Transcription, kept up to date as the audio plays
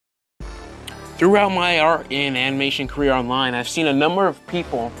Throughout my art and animation career online, I've seen a number of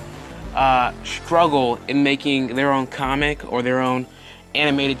people struggle in making their own comic or their own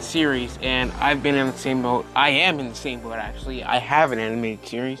animated series, and I've been in the same boat. I am in the same boat, actually. I have an animated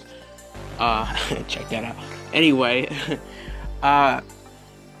series. Check that out. Anyway,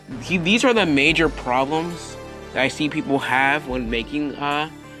 these are the major problems that I see people have when making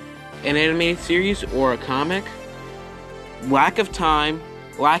an animated series or a comic. Lack of time,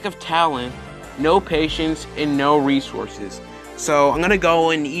 lack of talent, no patience, and no resources. So I'm going to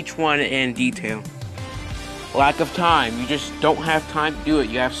go in each one in detail. Lack of time. You just don't have time to do it.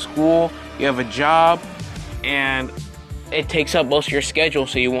 You have school, you have a job, and it takes up most of your schedule,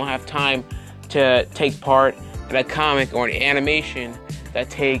 so you won't have time to take part in a comic or an animation that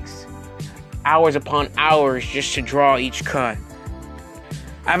takes hours upon hours just to draw each cut.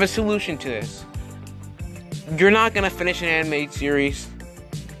 I have a solution to this. You're not going to finish an animated series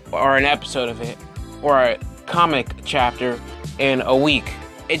or an episode of it or a comic chapter in a week.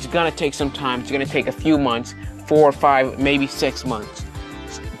 It's going to take some time. It's going to take a few months, 4 or 5, maybe 6 months.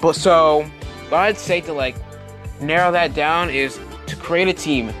 But so what I'd say to narrow that down is to create a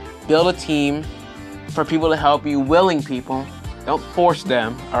team. Build a team for people to help you, willing people. Don't force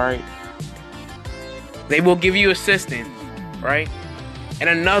them, alright? They will give you assistance, right? And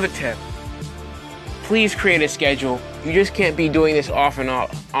another tip, please create a schedule. You just can't be doing this off and on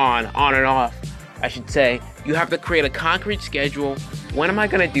and off, I should say. You have to create a concrete schedule. When am I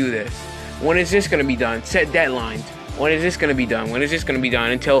going to do this? When is this going to be done? Set deadlines. When is this going to be done? When is this going to be done?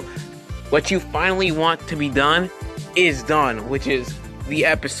 Until what you finally want to be done is done, which is the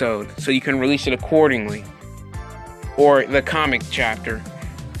episode, so you can release it accordingly. Or the comic chapter.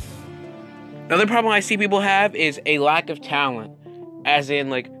 Another problem I see people have is a lack of talent. As in,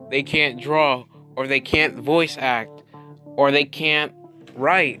 they can't draw, or they can't voice act, or they can't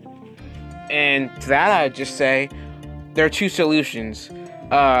write. And to that, I'd just say there are two solutions.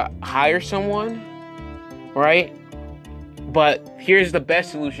 Hire someone, right? But here's the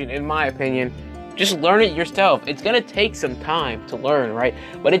best solution, in my opinion. Just learn it yourself. It's going to take some time to learn, right?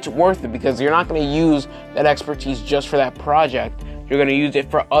 But it's worth it because you're not going to use that expertise just for that project. You're going to use it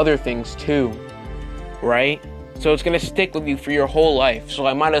for other things too, right? So it's going to stick with you for your whole life. So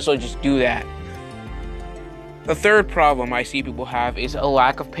I might as well just do that. The third problem I see people have is a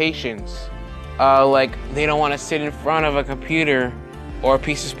lack of patience. They don't want to sit in front of a computer or a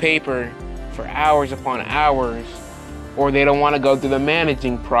piece of paper for hours upon hours, or they don't want to go through the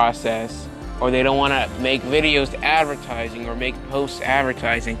managing process, or they don't want to make videos advertising or make posts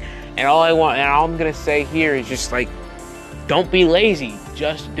advertising. And all I'm going to say here is just don't be lazy.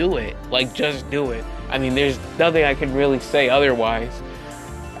 Just do it. Just do it. I mean, there's nothing I can really say otherwise.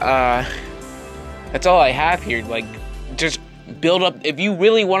 That's all I have here. Just build up. If you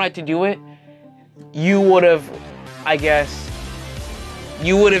really wanted to do it, you would have,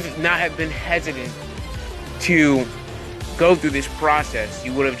 not have been hesitant to go through this process.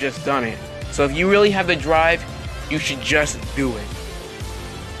 You would have just done it. So if you really have the drive, you should just do it.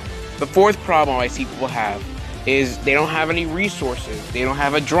 The fourth problem I see people have is they don't have any resources. They don't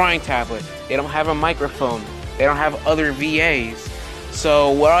have a drawing tablet. They don't have a microphone. They don't have other VAs. So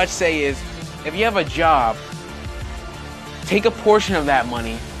what I'd say is, if you have a job, take a portion of that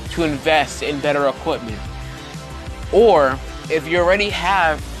money to invest in better equipment. Or if you already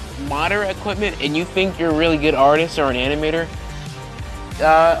have modern equipment and you think you're a really good artist or an animator,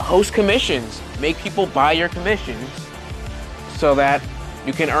 host commissions. Make people buy your commissions so that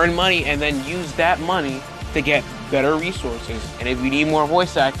you can earn money and then use that money to get better resources. And if you need more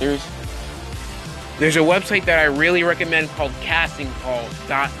voice actors, there's a website that I really recommend called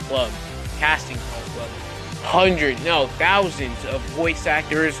castingcall.club. Casting Call Club. Thousands of voice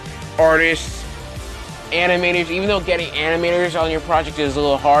actors, artists, animators. Even though getting animators on your project is a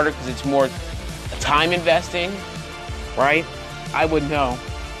little harder because it's more time investing, right? I would know.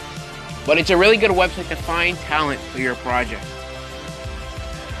 But it's a really good website to find talent for your project.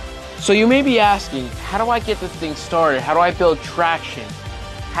 So you may be asking, how do I get this thing started? How do I build traction?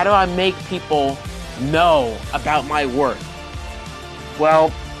 How do I make people know about my work?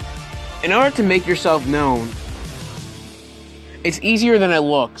 Well, in order to make yourself known, it's easier than it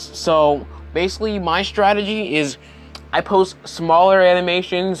looks. So basically my strategy is I post smaller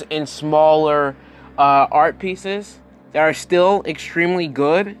animations and smaller art pieces that are still extremely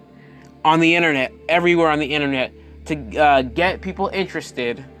good on the internet, everywhere on the internet, to get people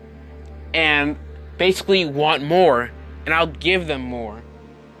interested and basically want more, and I'll give them more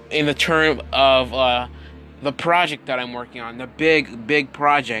in the term of the project that I'm working on, the big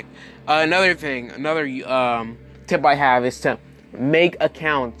project. Another tip I have is to make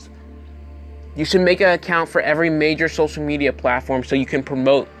accounts You should make an account for every major social media platform so you can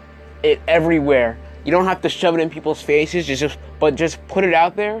promote it everywhere. You don't have to shove it in people's faces, but just put it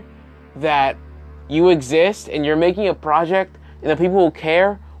out there that you exist and you're making a project, and the people who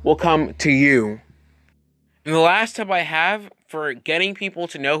care will come to you. And the last tip I have for getting people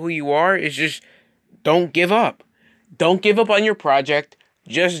to know who you are is just don't give up. Don't give up on your project.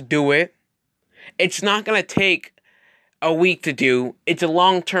 Just do it. It's not going to take a week to do. It's a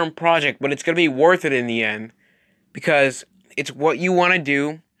long-term project, but it's going to be worth it in the end because it's what you want to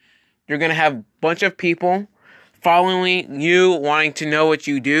do. You're going to have a bunch of people following you, wanting to know what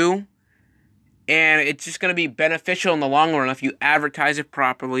you do. And it's just going to be beneficial in the long run if you advertise it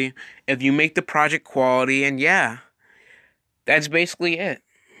properly, if you make the project quality, and yeah, that's basically it.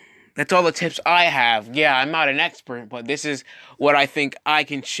 That's all the tips I have. Yeah, I'm not an expert, but this is what I think I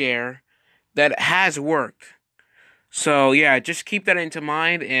can share that has worked. So yeah, just keep that into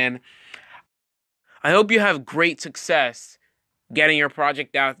mind, and I hope you have great success getting your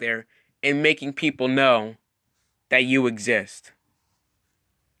project out there and making people know that you exist.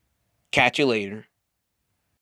 Catch you later.